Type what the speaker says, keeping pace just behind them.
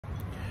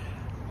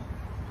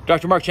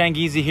Dr. Mark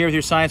Changizi here with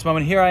your Science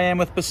Moment. Here I am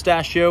with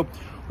pistachio.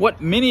 What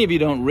many of you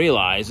don't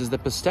realize is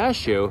that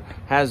pistachio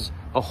has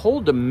a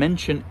whole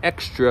dimension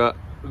extra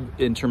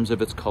in terms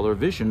of its color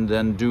vision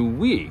than do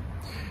we.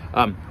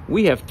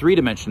 We have 3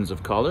 dimensions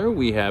of color.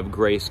 We have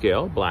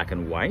grayscale, black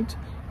and white.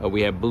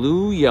 We have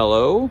blue,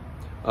 yellow,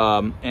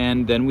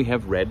 and then we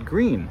have red,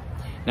 green.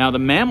 Now the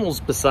mammals,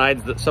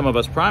 besides some of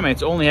us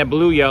primates, only have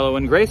blue, yellow,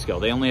 and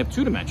grayscale. They only have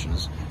 2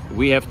 dimensions.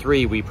 We have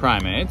 3, we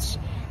primates.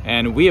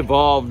 And we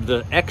evolved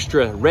the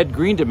extra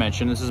red-green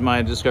dimension, this is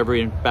my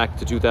discovery back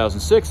to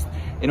 2006,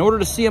 in order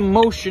to see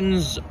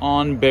emotions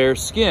on bare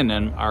skin.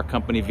 And our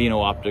company, Vino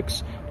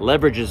Optics,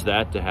 leverages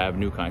that to have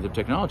new kinds of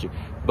technology.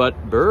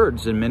 But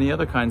birds and many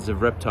other kinds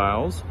of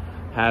reptiles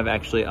have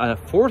actually a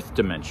 4th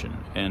dimension.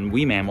 And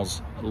we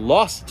mammals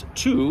lost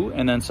 2,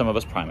 and then some of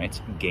us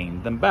primates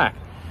gained them back.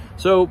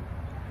 So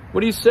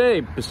what do you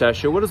say,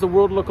 pistachio? What does the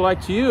world look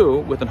like to you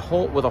with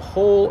a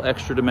whole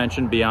extra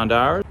dimension beyond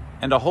ours?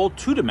 And a whole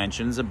 2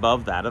 dimensions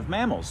above that of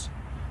mammals?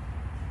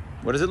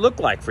 What does it look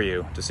like for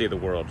you to see the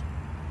world?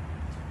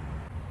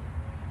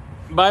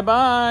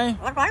 Bye-bye.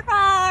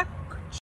 Bye-bye.